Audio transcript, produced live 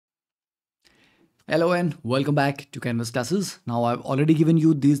Hello and welcome back to Canvas classes. Now I've already given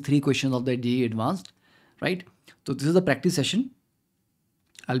you these three questions of the JEE Advanced, right? So this is the practice session.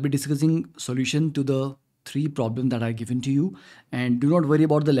 I'll be discussing solution to the three problems that are given to you, and do not worry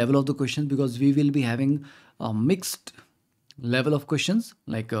about the level of the questions because we will be having a mixed level of questions.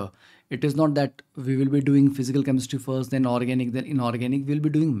 It is not that we will be doing physical chemistry first, then organic, then inorganic. We'll be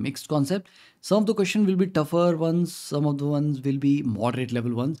doing mixed concept. Some of the question will be tougher ones, some of the ones will be moderate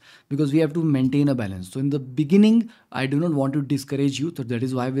level ones, because we have to maintain a balance. So in the beginning, I do not want to discourage you, so that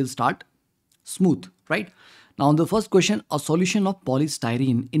is why we'll start smooth, right? Now, the first question, a solution of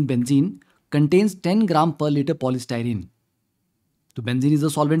polystyrene in benzene contains 10 gram per liter polystyrene. So benzene is a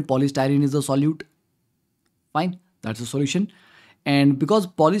solvent, polystyrene is a solute. Fine, that's a solution. And because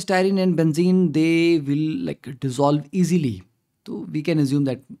polystyrene and benzene, they will dissolve easily. So we can assume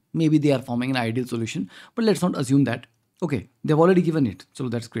that maybe they are forming an ideal solution, but let's not assume that. Okay, they've already given it, so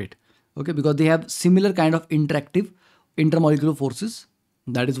that's great. Okay, because they have similar kind of interactive intermolecular forces.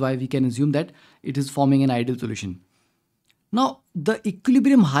 That is why we can assume that it is forming an ideal solution. Now, the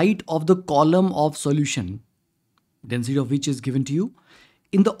equilibrium height of the column of solution, density of which is given to you,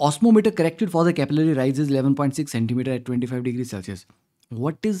 in the osmometer corrected for the capillary rise is 11.6 centimeter at 25 degrees Celsius.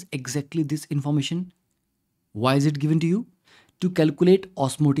 What is exactly this information? Why is it given to you? To calculate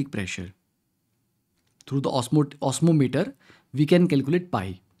osmotic pressure. Through the osmometer, we can calculate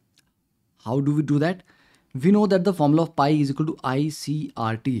pi. How do we do that? We know that the formula of pi is equal to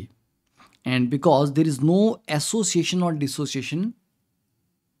ICRT. And because there is no association or dissociation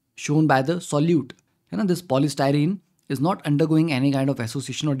shown by the solute, this polystyrene is not undergoing any kind of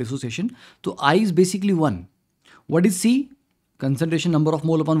association or dissociation. So I is basically 1. What is C? Concentration, number of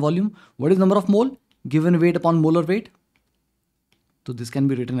mole upon volume. What is number of mole? Given weight upon molar weight. So this can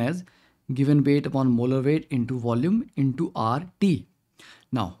be written as given weight upon molar weight into volume into RT.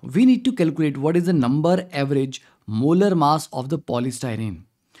 Now we need to calculate what is the number average molar mass of the polystyrene.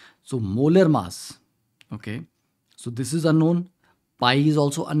 So molar mass, okay. So this is unknown. Pi is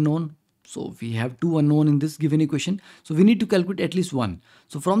also unknown. So we have two unknown in this given equation. So we need to calculate at least one.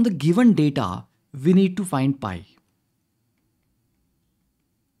 So from the given data, we need to find pi.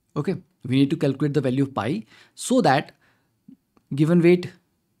 Okay, we need to calculate the value of pi so that given weight,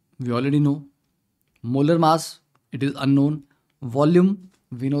 we already know. Molar mass, it is unknown. Volume,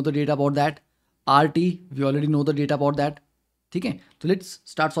 we know the data about that. RT, we already know the data about that. Okay, so let's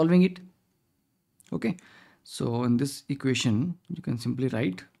start solving it. Okay, so in this equation, you can simply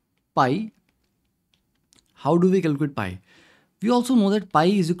write pi. How do we calculate pi? We also know that pi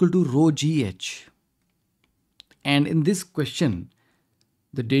is equal to rho gh. And in this question,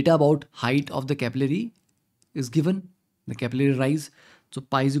 the data about height of the capillary is given, the capillary rise. So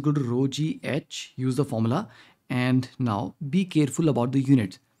pi is equal to rho gh, use the formula. And now be careful about the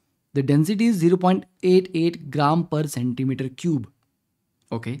units. The density is 0.88 gram per centimeter cube.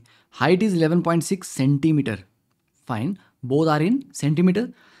 Okay, height is 11.6 centimeter. Fine, both are in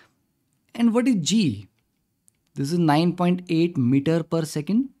centimeter. And what is G? This is 9.8 meter per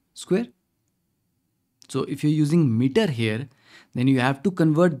second square. So if you're using meter here, then you have to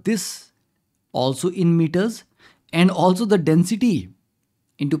convert this also in meters and also the density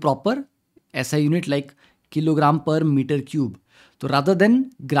into proper SI unit like kilogram per meter cube. So rather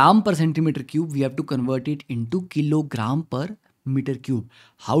than gram per centimeter cube, we have to convert it into kilogram per meter cube.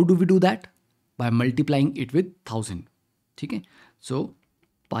 How do we do that? By multiplying it with 1000. Okay? So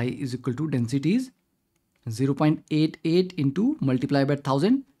pi is equal to density is 0.88 into multiply by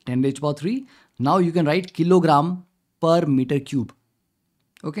 1000, 10 raised to power 3. Now you can write kilogram per meter cube.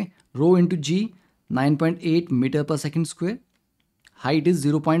 Okay, rho into G, 9.8 meter per second square. Height is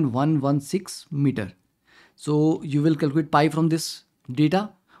 0.116 meter. So you will calculate pi from this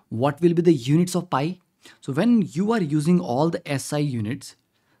data. What will be the units of pi? So when you are using all the SI units,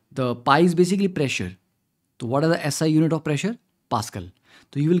 the pi is basically pressure. So what are the SI unit of pressure? Pascal.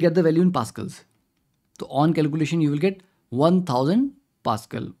 So you will get the value in pascals. So on calculation, you will get 1000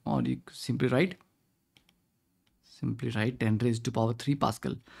 Pascal, or you simply write 10 raised to power 3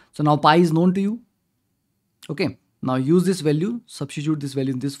 Pascal. So now pi is known to you. Okay, now use this value, substitute this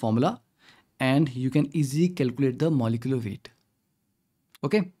value in this formula, and you can easily calculate the molecular weight.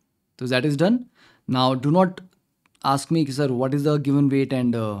 Okay, so that is done. Now do not ask me, sir, what is the given weight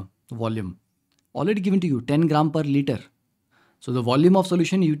and volume? Already given to you, 10 gram per liter. So the volume of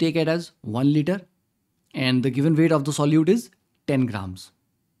solution you take it as 1 liter and the given weight of the solute is 10 grams.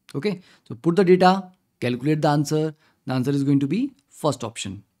 Okay, so put the data, calculate the answer. The answer is going to be first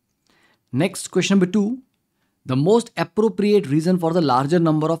option. Next, question number 2. The most appropriate reason for the larger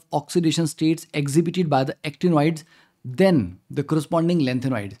number of oxidation states exhibited by the actinoids then the corresponding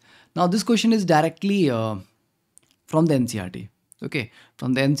lengthenoids. Now this question is directly from the NCRT. Okay,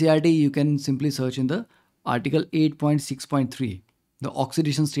 from the NCRT you can simply search in the article 8.6.3, the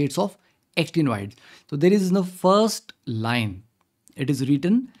oxidation states of actinoids. So there is in the first line, it is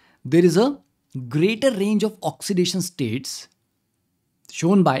written, there is a greater range of oxidation states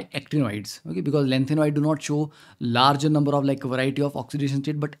shown by actinoids. Okay, because lanthanoid do not show larger number of like a variety of oxidation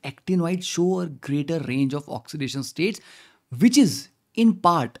state, but actinoids show a greater range of oxidation states, which is in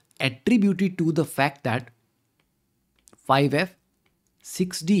part attributed to the fact that 5F,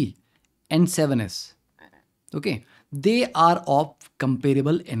 6D and 7S, okay, they are of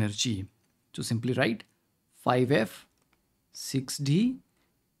comparable energy. So simply write 5F, 6D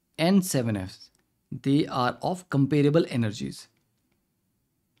and 7F, they are of comparable energies.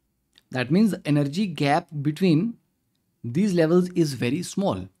 That means the energy gap between these levels is very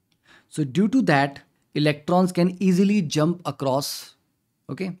small. So due to that, electrons can easily jump across,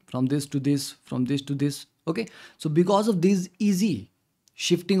 okay, from this to this, from this to this, okay. So because of this easy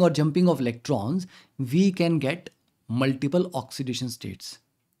shifting or jumping of electrons, we can get multiple oxidation states,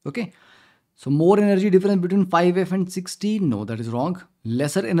 okay. So more energy difference between 5F and 6D, no, that is wrong.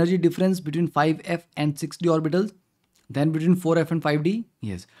 Lesser energy difference between 5F and 6D orbitals than between 4F and 5D,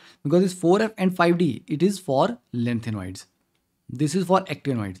 yes, because this 4F and 5D, it is for lanthanoids. This is for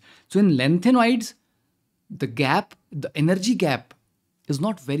actinoids. So in lanthanoids, the gap, the energy gap is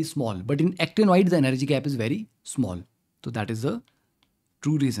not very small, but in actinoids, the energy gap is very small. So that is the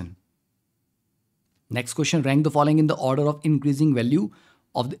true reason. Next question, rank the following in the order of increasing value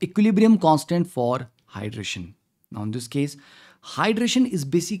of the equilibrium constant for hydration. Now in this case, hydration is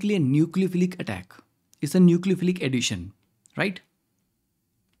basically a nucleophilic attack. It's a nucleophilic addition, right?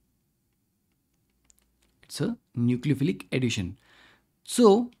 It's a nucleophilic addition.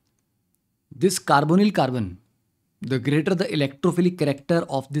 So this carbonyl carbon, the greater the electrophilic character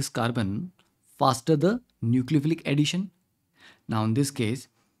of this carbon, faster the nucleophilic addition. Now in this case,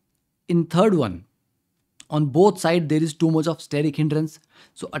 in third one, on both sides there is too much of steric hindrance.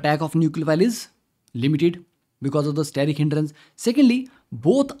 So attack of nucleophile is limited because of the steric hindrance. Secondly,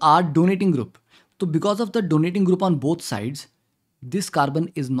 both are donating group. So because of the donating group on both sides, this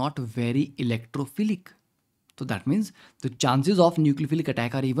carbon is not very electrophilic. So that means the chances of nucleophilic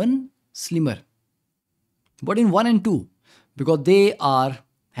attack are even slimmer. But in 1 and 2, because they are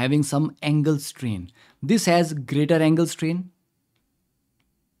having some angle strain, this has greater angle strain,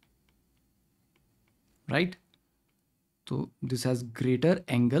 right? So this has greater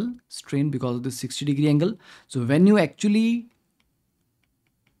angle strain because of the 60-degree angle. So when you actually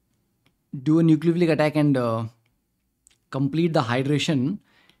do a nucleophilic attack and complete the hydration,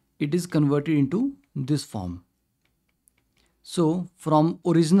 it is converted into this form. So from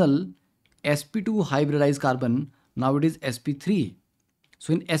original sp2 hybridized carbon, now it is sp3.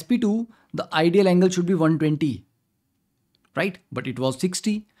 So in sp2, the ideal angle should be 120, right? But it was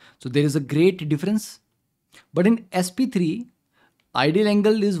 60. So there is a great difference. But in sp3, ideal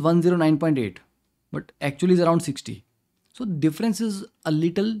angle is 109.8, but actually is around 60. So difference is a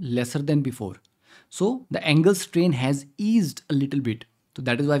little lesser than before. So the angle strain has eased a little bit. So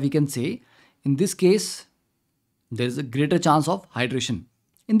that is why we can say in this case, there is a greater chance of hydration.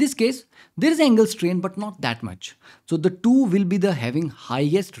 In this case, there is angle strain, but not that much. So the two will be the having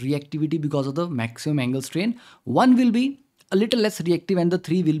highest reactivity because of the maximum angle strain. One will be a little less reactive and the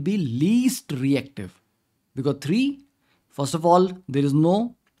 3 will be least reactive. Because 3, first of all, there is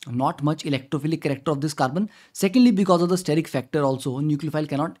not much electrophilic character of this carbon. Secondly, because of the steric factor also, nucleophile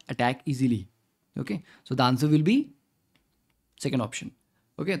cannot attack easily. Okay, so the answer will be second option.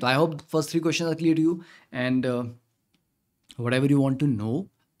 Okay, so I hope the first 3 questions are clear to you, and whatever you want to know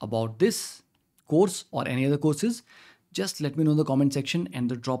about this course or any other courses, just let me know in the comment section. And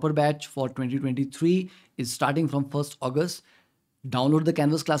the dropper batch for 2023 is starting from 1st August. Download the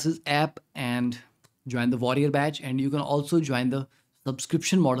Canvas Classes app and join the Warrior batch, and you can also join the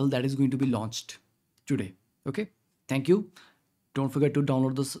subscription model that is going to be launched today. Okay, thank you. Don't forget to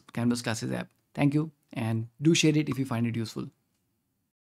download the Canvas Classes app. Thank you, and do share it if you find it useful.